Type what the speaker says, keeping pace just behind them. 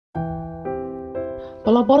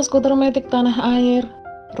Pelopor skuter matic tanah air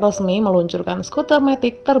resmi meluncurkan skuter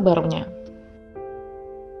matic terbarunya.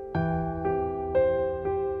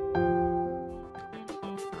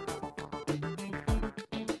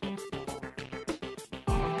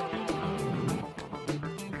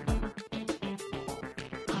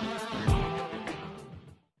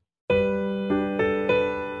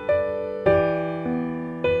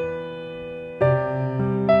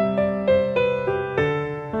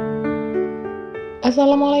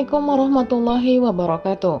 Assalamualaikum warahmatullahi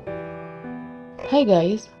wabarakatuh. Hai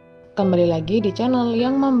guys, kembali lagi di channel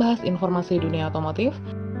yang membahas informasi dunia otomotif,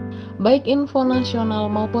 baik info nasional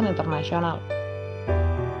maupun internasional.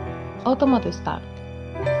 Automotive Start.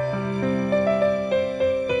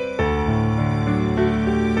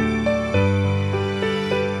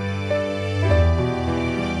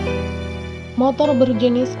 Motor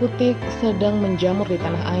berjenis Skutik sedang menjamur di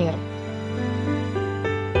tanah air.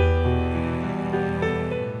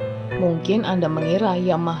 Mungkin Anda mengira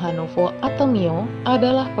Yamaha Nuvo atau Mio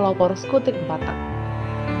adalah pelopor skutik 4 tak.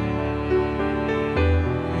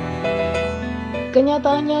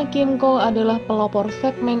 Kenyataannya Kymco adalah pelopor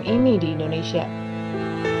segmen ini di Indonesia.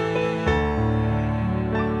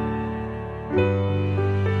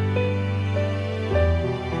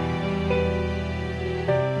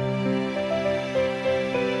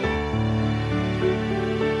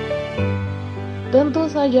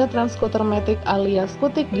 Tentu saja skuter matic alias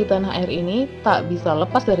skutik di tanah air ini tak bisa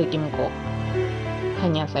lepas dari Kymco.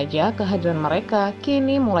 Hanya saja kehadiran mereka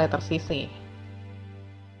kini mulai tersisih.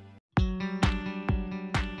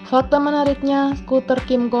 Fakta menariknya, skuter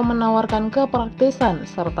Kymco menawarkan kepraktisan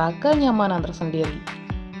serta kenyamanan tersendiri.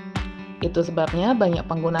 Itu sebabnya banyak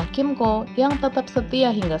pengguna Kymco yang tetap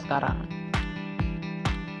setia hingga sekarang.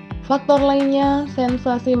 Faktor lainnya,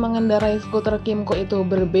 sensasi mengendarai skuter Kymco itu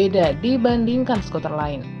berbeda dibandingkan skuter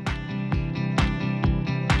lain.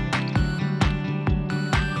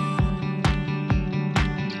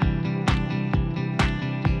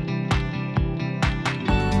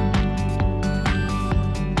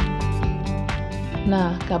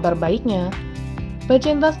 Nah, kabar baiknya,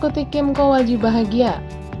 pecinta skutik Kymco wajib bahagia.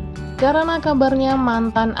 Karena kabarnya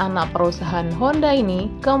mantan anak perusahaan Honda ini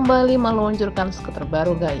kembali meluncurkan skuter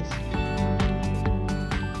baru guys.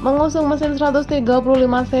 Mengusung mesin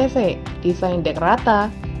 135cc, desain dek rata,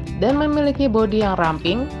 dan memiliki bodi yang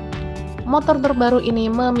ramping, motor terbaru ini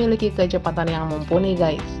memiliki kecepatan yang mumpuni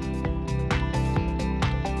guys.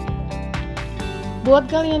 Buat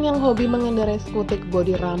kalian yang hobi mengendarai skutik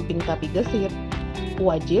bodi ramping tapi gesit,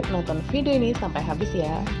 wajib nonton video ini sampai habis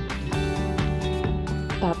ya.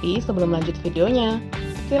 Tapi sebelum lanjut videonya,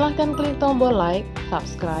 silahkan klik tombol like,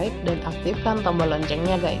 subscribe, dan aktifkan tombol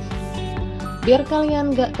loncengnya guys, biar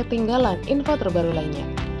kalian gak ketinggalan info terbaru lainnya.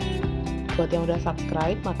 Buat yang udah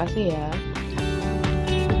subscribe, makasih ya.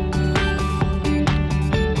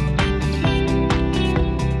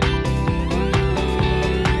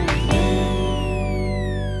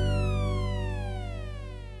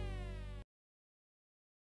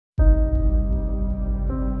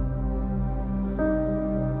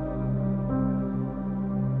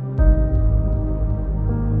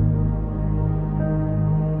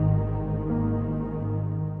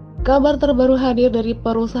 Kabar terbaru hadir dari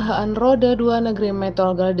perusahaan roda 2 negeri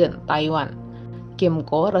Metal Garden, Taiwan.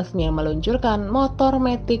 Kymco resmi meluncurkan motor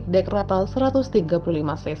matic dek rata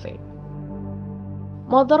 135cc.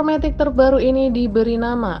 Motor matic terbaru ini diberi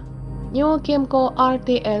nama New Kymco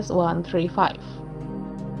RTS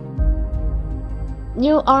 135.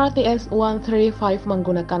 New RTS 135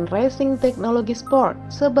 menggunakan racing teknologi sport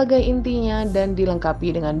sebagai intinya dan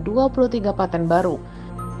dilengkapi dengan 23 paten baru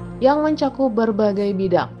yang mencakup berbagai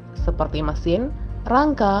bidang seperti mesin,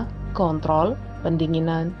 rangka, kontrol,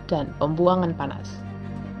 pendinginan, dan pembuangan panas.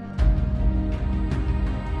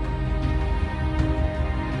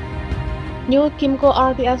 New Kymco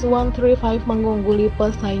RTS 135 mengungguli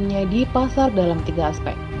pesaingnya di pasar dalam 3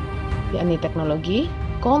 aspek, yakni teknologi,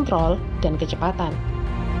 kontrol, dan kecepatan.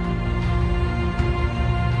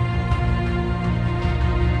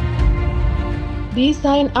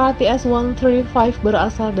 Desain RTS 135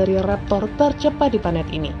 berasal dari raptor tercepat di planet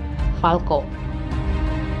ini, Falco.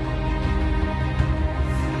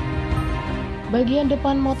 Bagian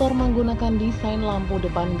depan motor menggunakan desain lampu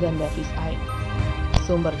depan ganda fisheye,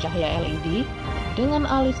 sumber cahaya LED dengan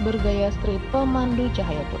alis bergaya strip pemandu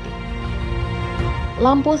cahaya putih.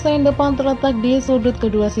 Lampu sein depan terletak di sudut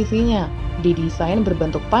kedua sisinya, didesain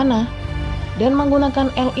berbentuk panah dan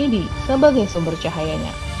menggunakan LED sebagai sumber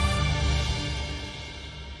cahayanya.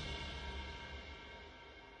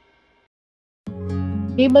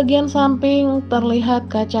 Di bagian samping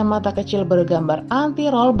terlihat kacamata kecil bergambar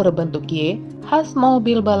anti-roll berbentuk Y khas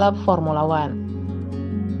mobil balap Formula One.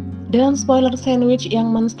 Dan spoiler sandwich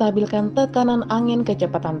yang menstabilkan tekanan angin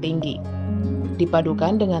kecepatan tinggi.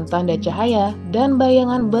 Dipadukan dengan tanda cahaya dan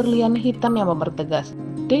bayangan berlian hitam yang mempertegas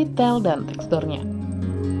detail dan teksturnya.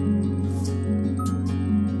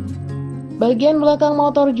 Bagian belakang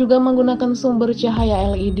motor juga menggunakan sumber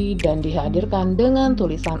cahaya LED dan dihadirkan dengan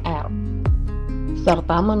tulisan R,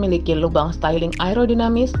 serta memiliki lubang styling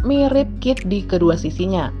aerodinamis mirip kit di kedua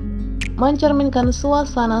sisinya, mencerminkan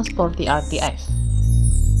suasana sporty RTS.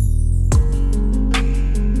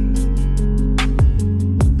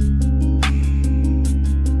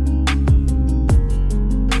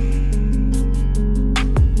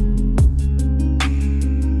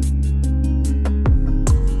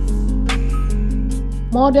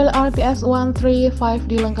 Model RTS 135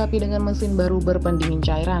 dilengkapi dengan mesin baru berpendingin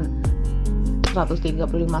cairan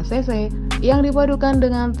 135cc yang dipadukan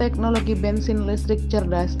dengan teknologi bensin listrik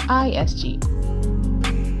cerdas ISG.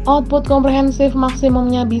 Output komprehensif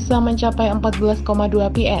maksimumnya bisa mencapai 14,2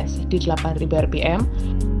 PS di 8.000 rpm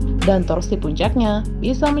dan torsi puncaknya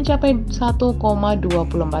bisa mencapai 1,24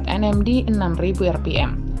 Nm di 6.000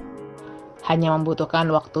 rpm. Hanya membutuhkan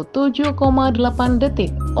waktu 7,8 detik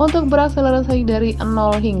untuk berakselerasi dari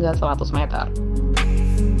 0 hingga 100 meter.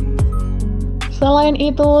 Selain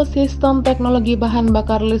itu, sistem teknologi bahan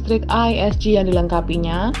bakar listrik ISG yang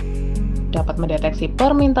dilengkapinya dapat mendeteksi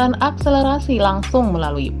permintaan akselerasi langsung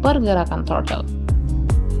melalui pergerakan throttle.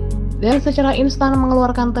 Dan secara instan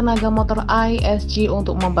mengeluarkan tenaga motor ISG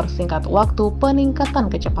untuk mempersingkat waktu peningkatan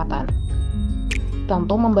kecepatan.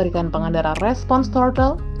 Tentu memberikan pengendara respons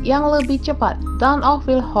throttle yang lebih cepat dan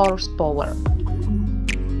off-wheel horsepower.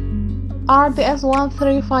 RTS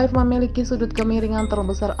 135 memiliki sudut kemiringan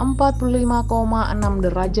terbesar 45,6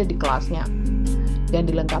 derajat di kelasnya dan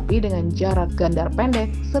dilengkapi dengan jarak gandar pendek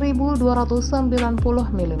 1290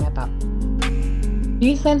 mm.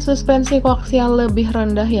 Desain suspensi koaksial lebih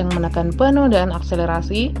rendah yang menekan penundaan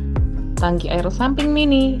akselerasi, tangki air samping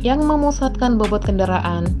mini yang memusatkan bobot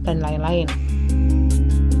kendaraan, dan lain-lain.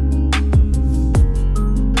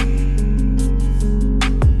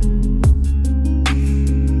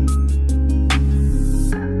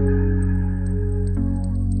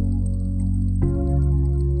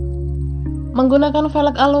 Menggunakan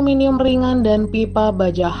velg aluminium ringan dan pipa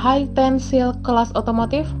baja high tensile kelas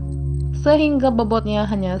otomotif, sehingga bobotnya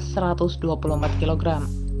hanya 124 kg.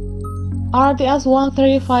 RTS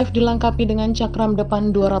 135 dilengkapi dengan cakram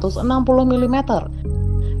depan 260 mm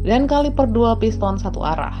dan kaliper dual piston satu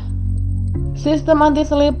arah. Sistem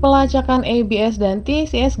anti-slip, pelacakan ABS dan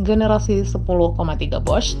TCS generasi 10,3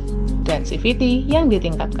 Bosch, dan CVT yang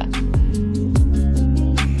ditingkatkan.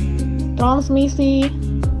 Transmisi,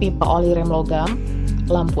 pipa oli rem logam,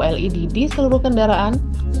 lampu LED di seluruh kendaraan,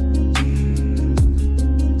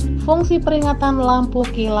 fungsi peringatan lampu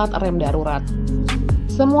kilat rem darurat.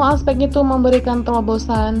 Semua aspek itu memberikan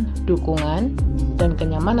terobosan, dukungan, dan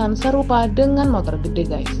kenyamanan serupa dengan motor gede,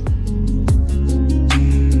 guys.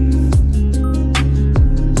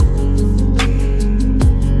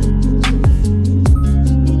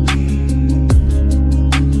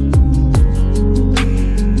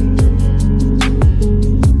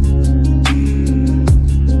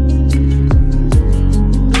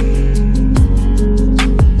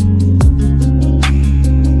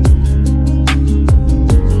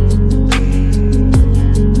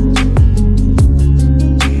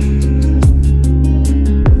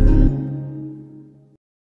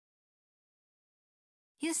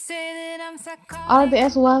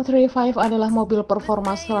 RTS 135 adalah mobil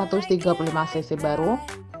performa 135cc baru,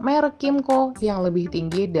 merek Kimco yang lebih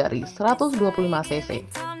tinggi dari 125cc.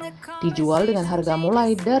 Dijual dengan harga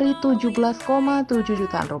mulai dari 17,7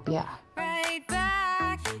 jutaan rupiah.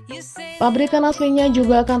 Pabrikan aslinya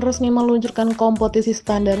juga akan resmi meluncurkan kompetisi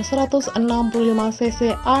standar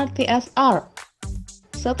 165cc RTSR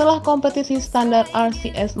setelah kompetisi standar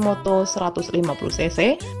RCS Moto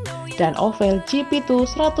 150cc dan oval GP2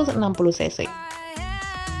 160cc.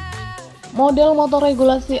 Model motor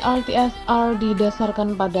regulasi RTSR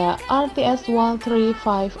didasarkan pada RTS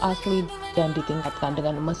 135 asli dan ditingkatkan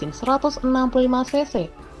dengan mesin 165cc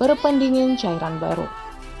berpendingin cairan baru.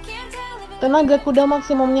 Tenaga kuda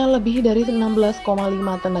maksimumnya lebih dari 16,5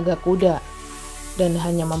 tenaga kuda dan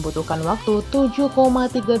hanya membutuhkan waktu 7,3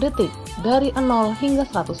 detik dari 0 hingga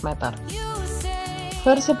 100 meter.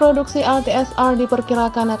 Versi produksi RTSR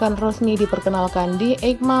diperkirakan akan resmi diperkenalkan di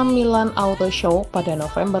EICMA Milan Auto Show pada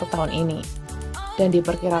November tahun ini, dan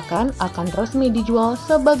diperkirakan akan resmi dijual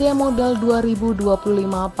sebagai model 2025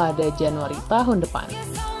 pada Januari tahun depan.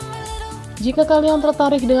 Jika kalian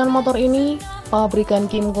tertarik dengan motor ini, pabrikan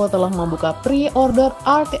Kymco telah membuka pre-order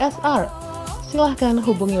RTSR. Silahkan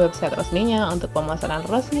hubungi website resminya untuk pemesanan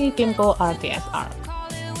resmi Kymco RTSR.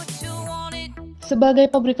 Sebagai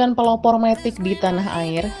pabrikan pelopor matic di tanah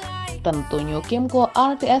air, tentunya Kymco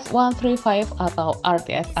RTS 135 atau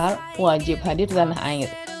RTSR wajib hadir di tanah air.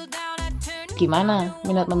 Gimana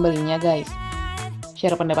minat membelinya guys?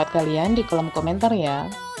 Share pendapat kalian di kolom komentar ya.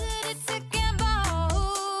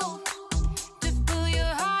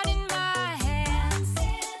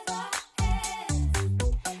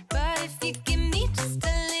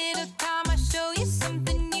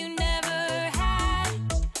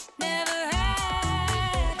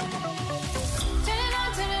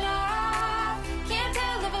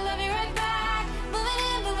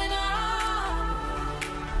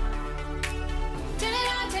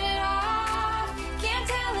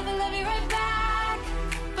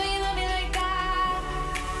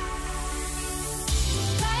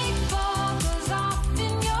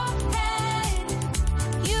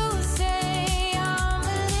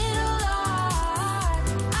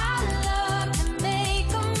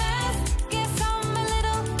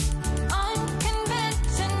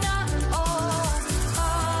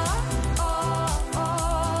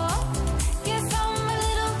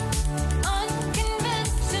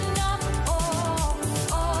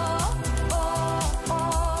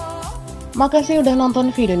 Makasih udah nonton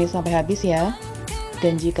video ini sampai habis ya.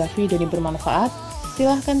 Dan jika video ini bermanfaat,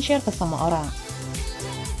 silahkan share ke semua orang.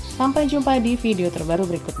 Sampai jumpa di video terbaru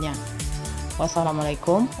berikutnya.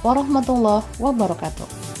 Wassalamualaikum warahmatullahi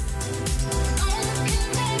wabarakatuh.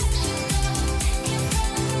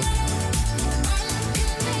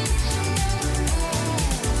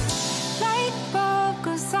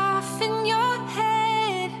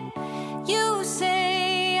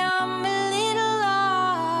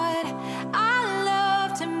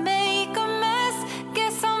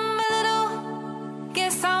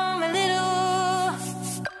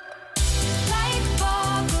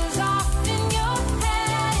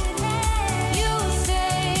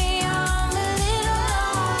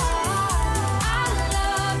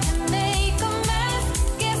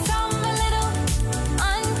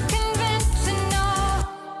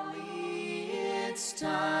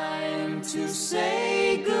 To say